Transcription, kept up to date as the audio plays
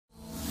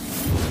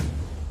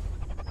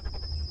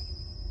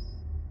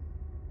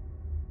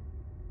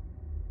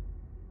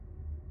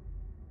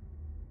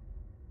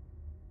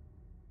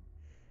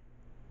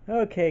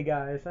Okay,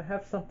 guys, I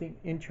have something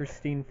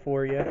interesting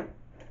for you.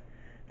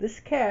 This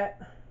cat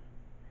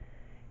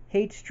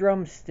hates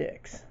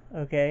drumsticks,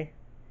 okay?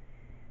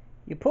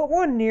 You put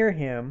one near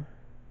him,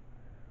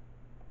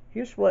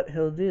 here's what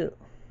he'll do.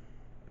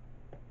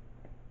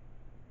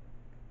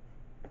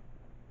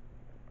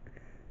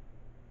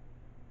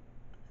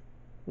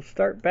 He'll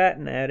start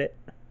batting at it.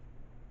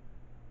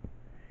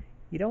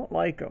 You don't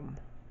like them.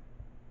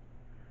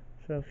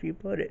 So if you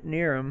put it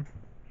near him,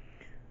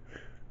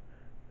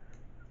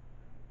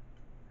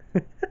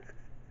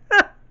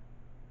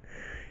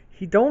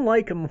 he don't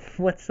like them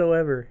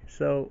whatsoever.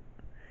 So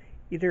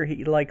either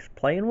he likes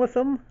playing with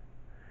them,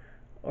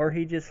 or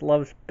he just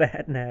loves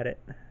batting at it.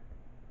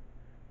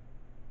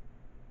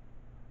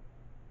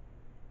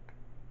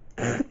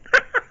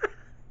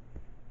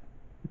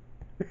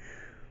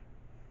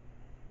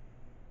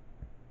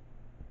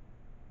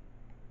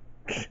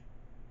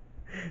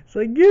 It's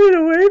like, get it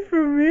away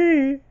from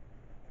me.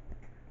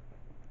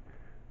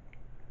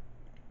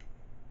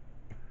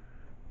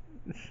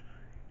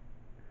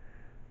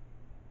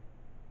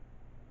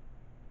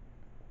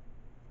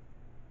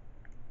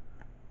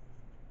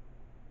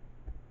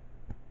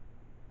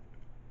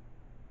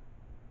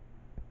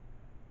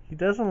 He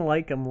doesn't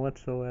like them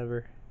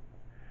whatsoever.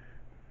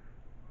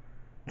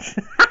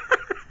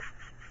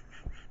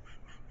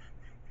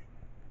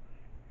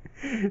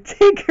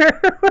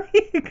 Tinker, where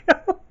you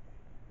going?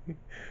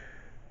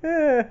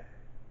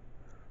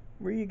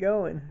 Where you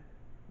going?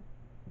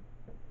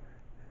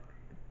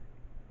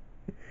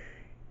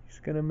 He's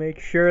gonna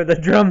make sure the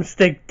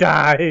drumstick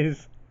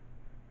dies.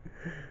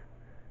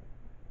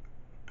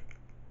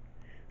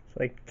 It's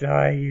like,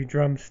 die, you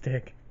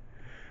drumstick.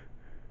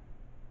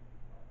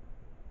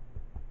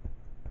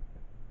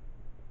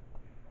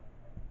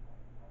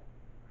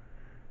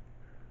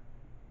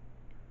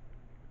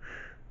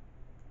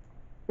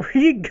 Where are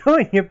you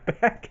going? You're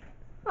back.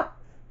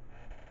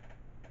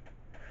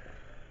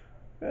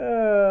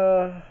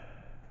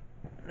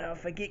 Now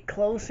if I get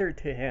closer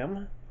to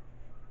him.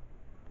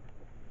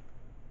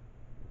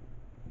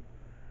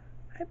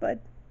 Hi, bud.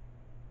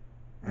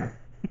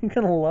 You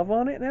gonna love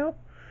on it now?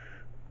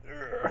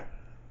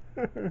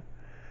 Hi,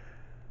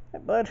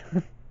 bud.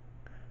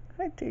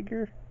 Hi,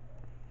 Tigger.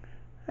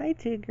 Hi,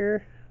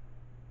 Tigger.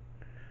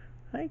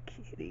 Hi,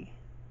 kitty.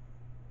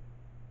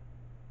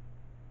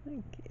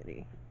 Hi,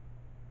 kitty.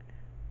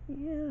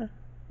 Yeah.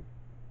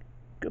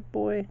 Good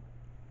boy.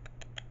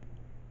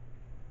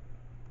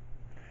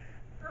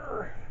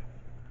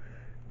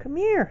 Come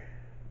here.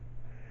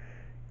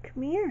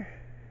 Come here.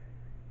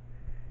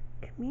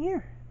 Come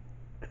here.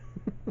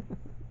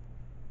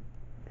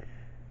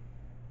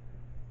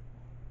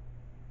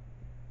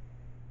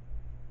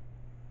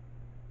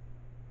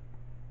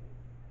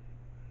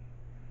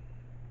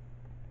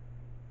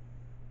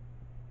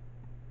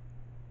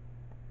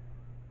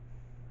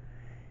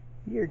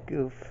 You're a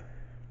goof.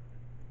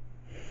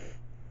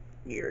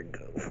 You're a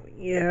goof.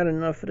 You had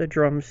enough of the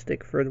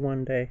drumstick for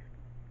one day.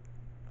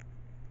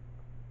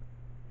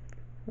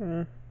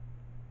 You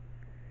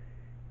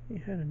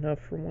had enough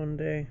for one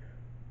day.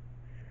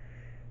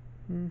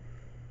 You're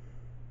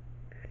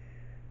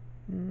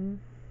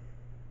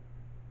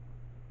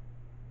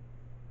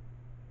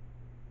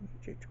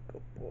such a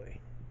good boy.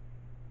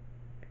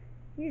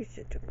 You're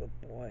such a good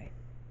boy.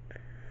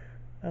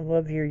 I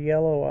love your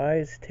yellow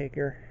eyes,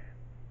 Tigger.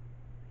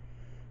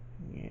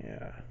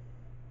 Yeah.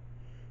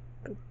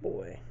 Good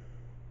boy.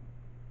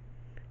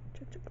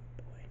 Such a good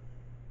boy.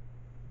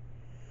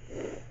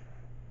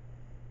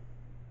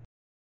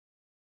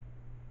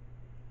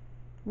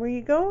 Where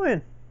you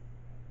going?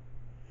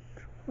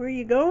 Where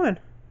you going?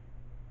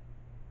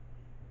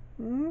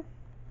 Where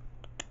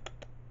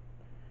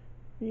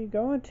you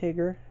going,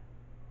 Tigger?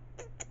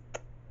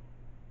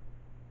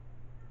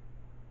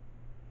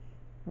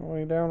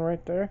 Lay down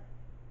right there.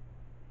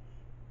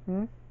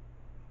 Lay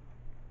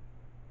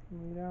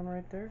down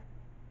right there.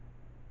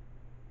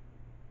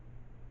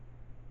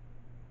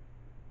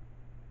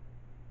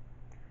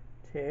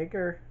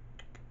 Tigger.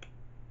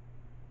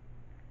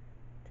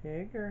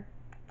 Tigger.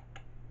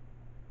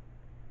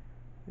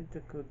 It's a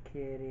good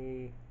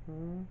kitty.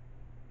 You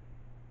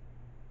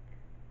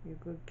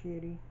good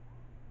kitty?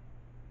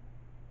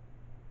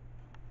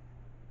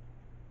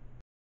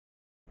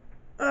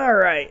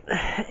 Alright.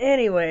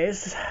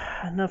 Anyways,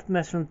 enough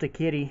messing with the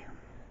kitty.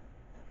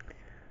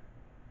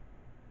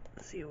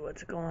 Let's see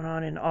what's going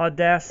on in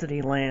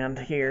Audacity land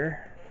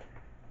here.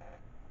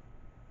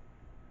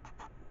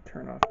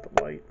 Turn off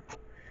the light.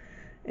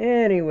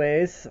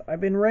 Anyways, I've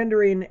been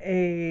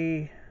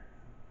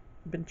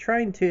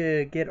trying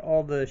to get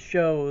all the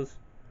shows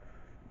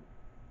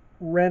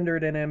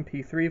rendered in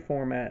mp3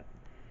 format.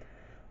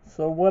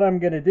 So what I'm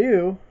going to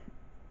do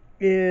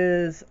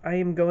is I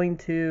am going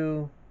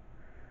to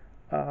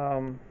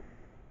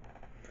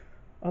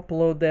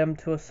upload them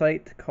to a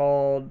site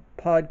called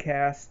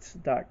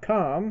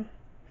podcasts.com.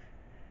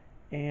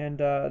 And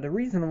the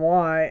reason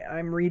why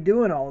I'm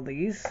redoing all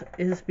these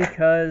is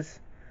because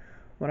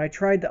when I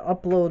tried to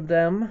upload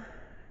them,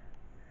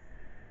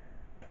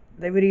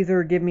 they would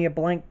either give me a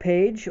blank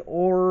page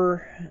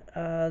or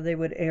they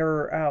would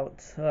error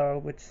out,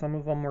 which some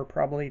of them were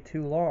probably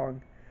too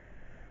long.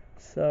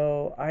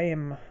 So I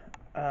am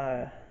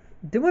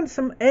doing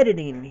some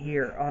editing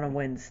here on a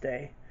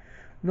Wednesday.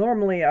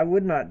 Normally I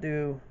would not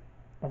do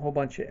a whole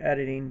bunch of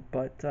editing,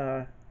 but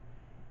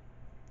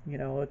you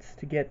know, it's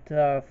to get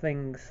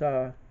things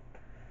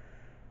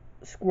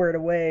squared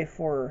away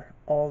for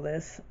all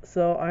this.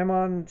 So I'm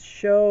on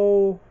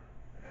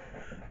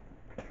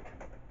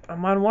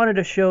one of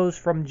the shows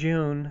from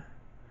June.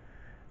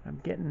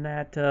 I'm getting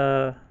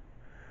that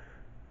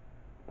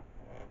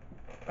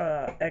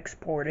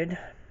exported.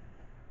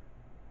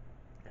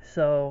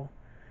 So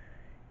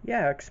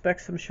yeah, expect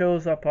some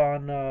shows up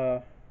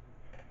on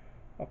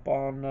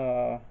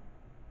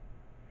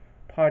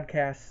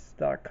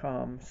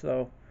podcasts.com.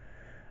 So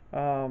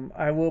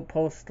I will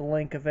post the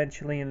link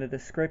eventually in the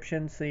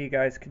description so you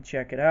guys can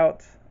check it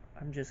out.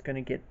 I'm just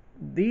gonna get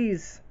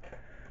these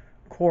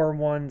core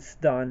ones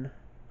done.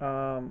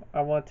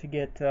 I want to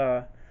get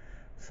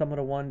some of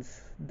the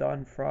ones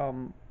done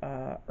from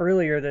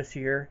earlier this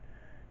year,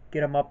 get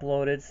them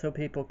uploaded so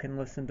people can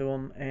listen to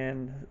them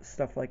and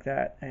stuff like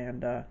that.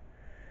 And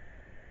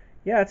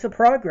yeah, it's a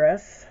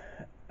progress.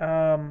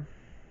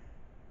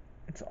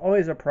 It's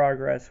always a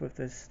progress with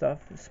this stuff,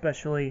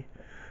 especially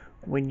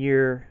when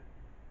you're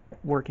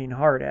working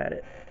hard at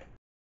it.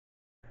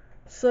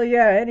 So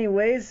yeah,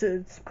 anyways,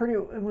 it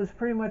was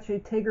pretty much a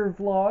Tigger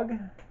vlog.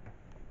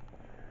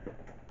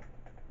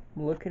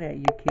 I'm looking at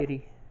you,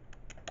 kitty.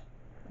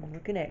 I'm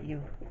looking at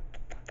you.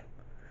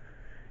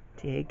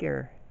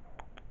 Tigger.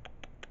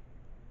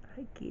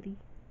 Hi, kitty.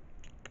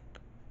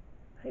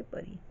 Hi,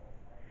 buddy.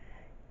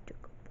 Good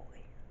boy.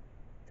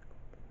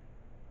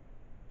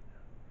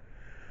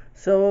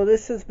 So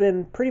this has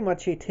been pretty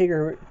much a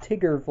Tigger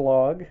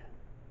vlog.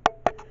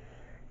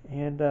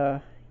 And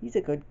he's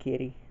a good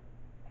kitty.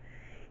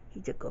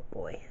 He's a good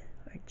boy,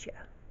 aren't ya?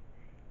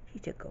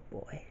 He's a good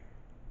boy.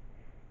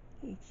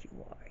 Yes, you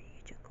are.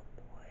 He's a good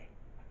boy.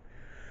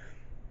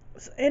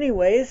 So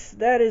anyways,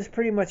 that is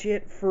pretty much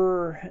it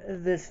for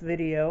this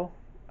video.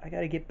 I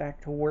gotta get back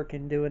to work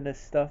and doing this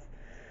stuff.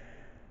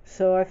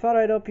 So I thought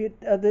I'd update.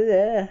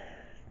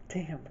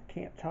 Damn, I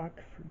can't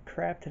talk for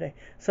crap today.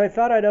 So I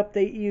thought I'd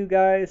update you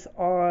guys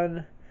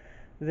on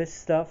this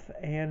stuff.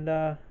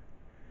 And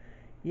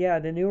yeah,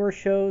 the newer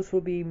shows will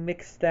be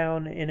mixed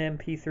down in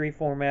mp3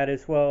 format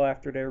as well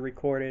after they're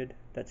recorded.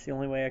 That's the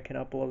only way I can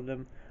upload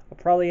them. I'll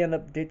probably end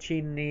up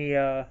ditching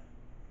the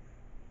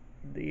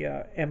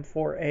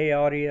M4A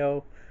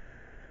audio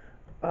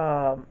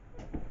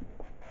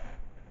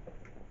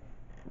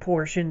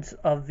portions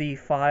of the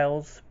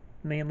files,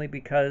 mainly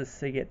because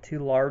they get too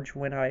large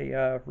when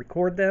I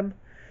record them.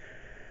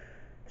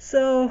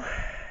 So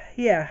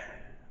yeah,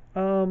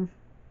 like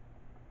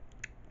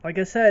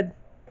I said,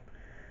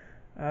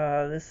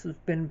 this has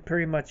been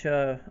pretty much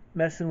a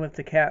messing with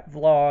the cat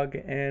vlog,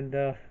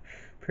 and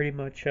pretty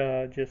much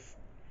just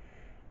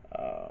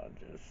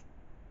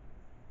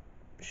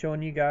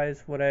showing you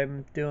guys what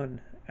I'm doing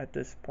at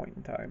this point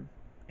in time.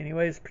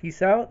 Anyways,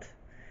 peace out,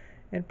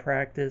 and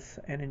practice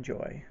and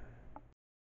enjoy.